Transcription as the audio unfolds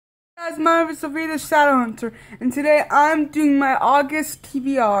guys, my name is Sophia the Shadowhunter, and today I'm doing my August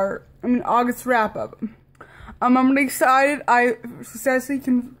August wrap-up. I'm really excited. I successfully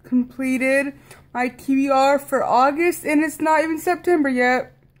completed my TBR for August, and it's not even September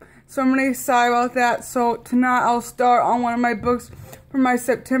yet, so I'm really excited about that. So tonight I'll start on one of my books for my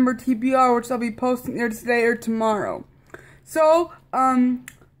September TBR, which I'll be posting either today or tomorrow. So,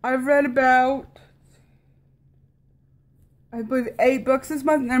 I've read about, I believe, 8 books this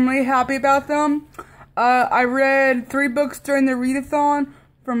month, and I'm really happy about them. I read 3 books during the readathon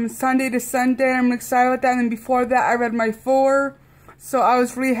from Sunday to Sunday, and I'm excited about that. And then before that, I read my 4. So I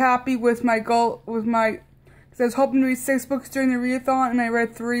was really happy with my goal, because I was hoping to read 6 books during the readathon, and I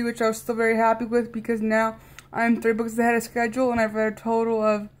read 3, which I was still very happy with, because now I'm 3 books ahead of schedule, and I've read a total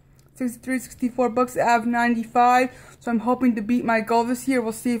of 63, 64 books out of 95. So I'm hoping to beat my goal this year.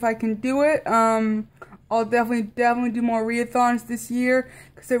 We'll see if I can do it. I'll definitely do more readathons this year,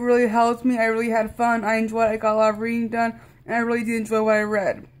 because it really helps me. I really had fun. I enjoyed it. I got a lot of reading done, and I really did enjoy what I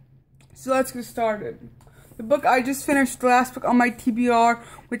read. So let's get started. The book I just finished, the last book on my TBR,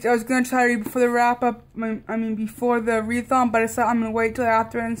 which I was going to try to read before the wrap-up, before the readathon, but I decided I'm going to wait till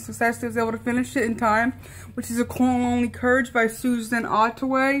after, and successfully was able to finish it in time, which is A Cold and Lonely Courage by Susan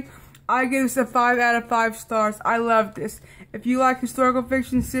Ottaway. I gave this a 5 out of 5 stars. I love this. If you like historical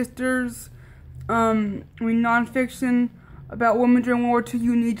fiction, sisters, non-fiction about women during World War II,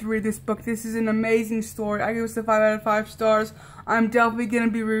 you need to read this book. This is an amazing story. I give this a 5 out of 5 stars. I'm definitely going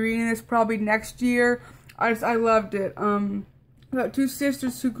to be rereading this probably next year. I loved it. About 2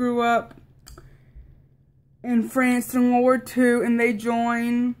 sisters who grew up in France during World War II, and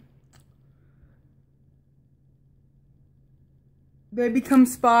they become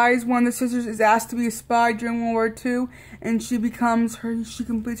spies. One of the sisters is asked to be a spy during World War II, and she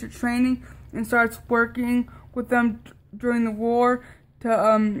completes her training and starts working with them during the war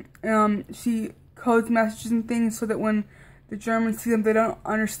to, she codes messages and things so that when the Germans see them, they don't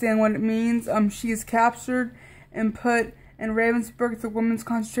understand what it means. She is captured and put in Ravensbrück, the women's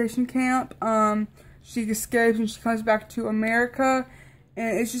concentration camp. She escapes and she comes back to America,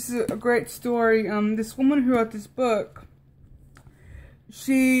 and it's just a great story. This woman who wrote this book,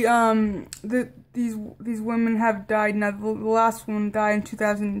 these women have died now. The last one died in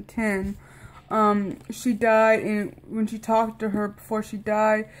 2010. She died, and when she talked to her before she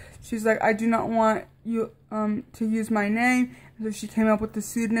died, she's like, I do not want you to use my name. And so she came up with the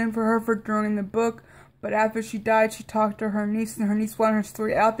pseudonym for her for during the book. But after she died, she talked to her niece, and her niece wanted her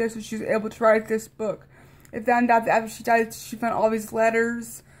story out there, so she was able to write this book. It found out that after she died, she found all these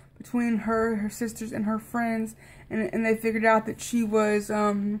letters between her sisters, and her friends, and they figured out that she was,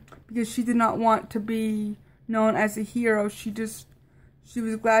 because she did not want to be known as a hero, she was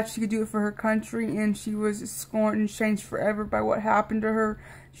glad she could do it for her country, and she was scorned and changed forever by what happened to her.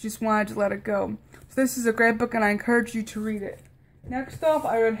 She just wanted to let it go. So this is a great book, and I encourage you to read it. Next off,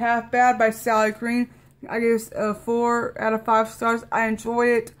 I read Half Bad by Sally Green. I gave it a 4 out of 5 stars. I enjoyed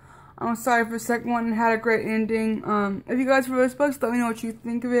it. I'm sorry for the second one, and had a great ending. If you guys read this book, let me know what you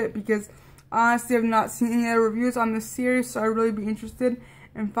think of it, because I honestly have not seen any other reviews on this series, so I'd really be interested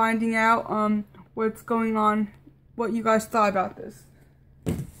in finding out what's going on, what you guys thought about this.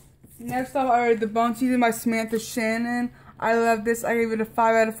 Next up, I read The Bone Season by Samantha Shannon. I love this. I gave it a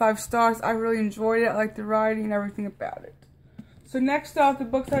 5 out of 5 stars. I really enjoyed it. I liked the writing and everything about it. So next off, the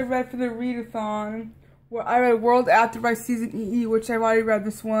books I read for the readathon, where I read World After by Susan E.E., which I've already read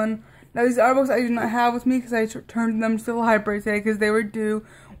this one. Now, these other books I do not have with me because I returned them to the library today because they were due,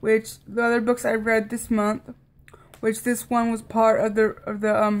 which the other books I read this month, which this one was part of the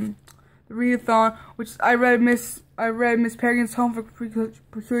readathon, which I read Miss Peregrine's Home for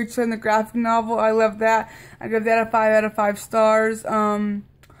Peculiar Children, the graphic novel. I love that. I give that a 5 out of 5 stars.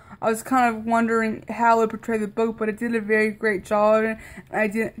 I was kind of wondering how it would portray the book, but it did a very great job of it. I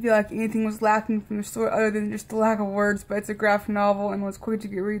didn't feel like anything was lacking from the story other than just the lack of words, but it's a graphic novel and was quick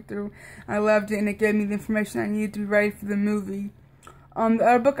to read through. I loved it, and it gave me the information I needed to be ready for the movie. The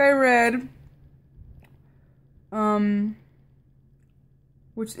other book I read,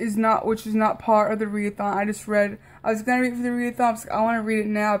 which is not part of the readathon. I was gonna read it for the readathon, but I want to read it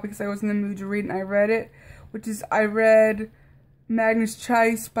now because I was in the mood to read it, and I read it. I read Magnus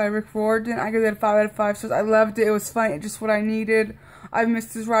Chase by Rick Riordan. I give that a 5 out of 5 stars. I loved it. It was funny. It's just what I needed. I've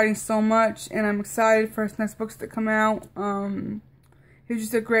missed his writing so much, and I'm excited for his next books to come out. He was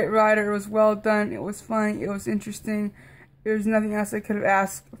just a great writer. It was well done. It was funny. It was interesting. There was nothing else I could have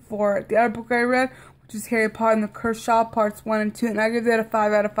asked for. The other book I read, which is Harry Potter and the Cursed Child, Parts 1 and 2, and I give that a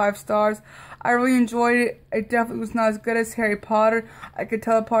 5 out of 5 stars. I really enjoyed it. It definitely was not as good as Harry Potter. I could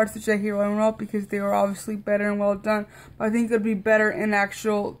tell the parts that J.K. Rowling wrote because they were obviously better and well done, but I think it would be better in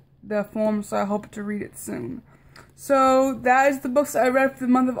actual the form, so I hope to read it soon. So that is the books I read for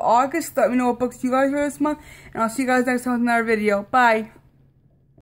the month of August. Let me know what books you guys read this month, and I'll see you guys next time with another video. Bye.